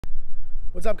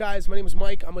What's up, guys? My name is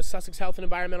Mike. I'm with Sussex Health and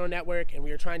Environmental Network, and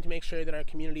we are trying to make sure that our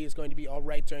community is going to be all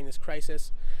right during this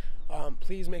crisis.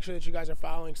 Please make sure that you guys are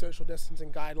following social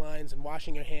distancing guidelines and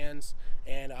washing your hands.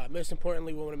 And most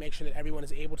importantly, we want to make sure that everyone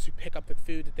is able to pick up the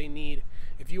food that they need.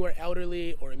 If you are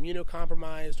elderly or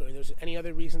immunocompromised, or there's any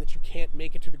other reason that you can't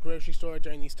make it to the grocery store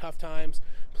during these tough times,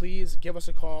 please give us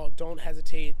a call. Don't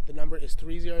hesitate. The number is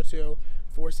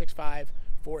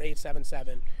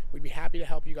 302-465-4877. We'd be happy to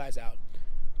help you guys out.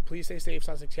 Please stay safe,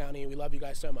 Sussex County. We love you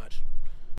guys so much.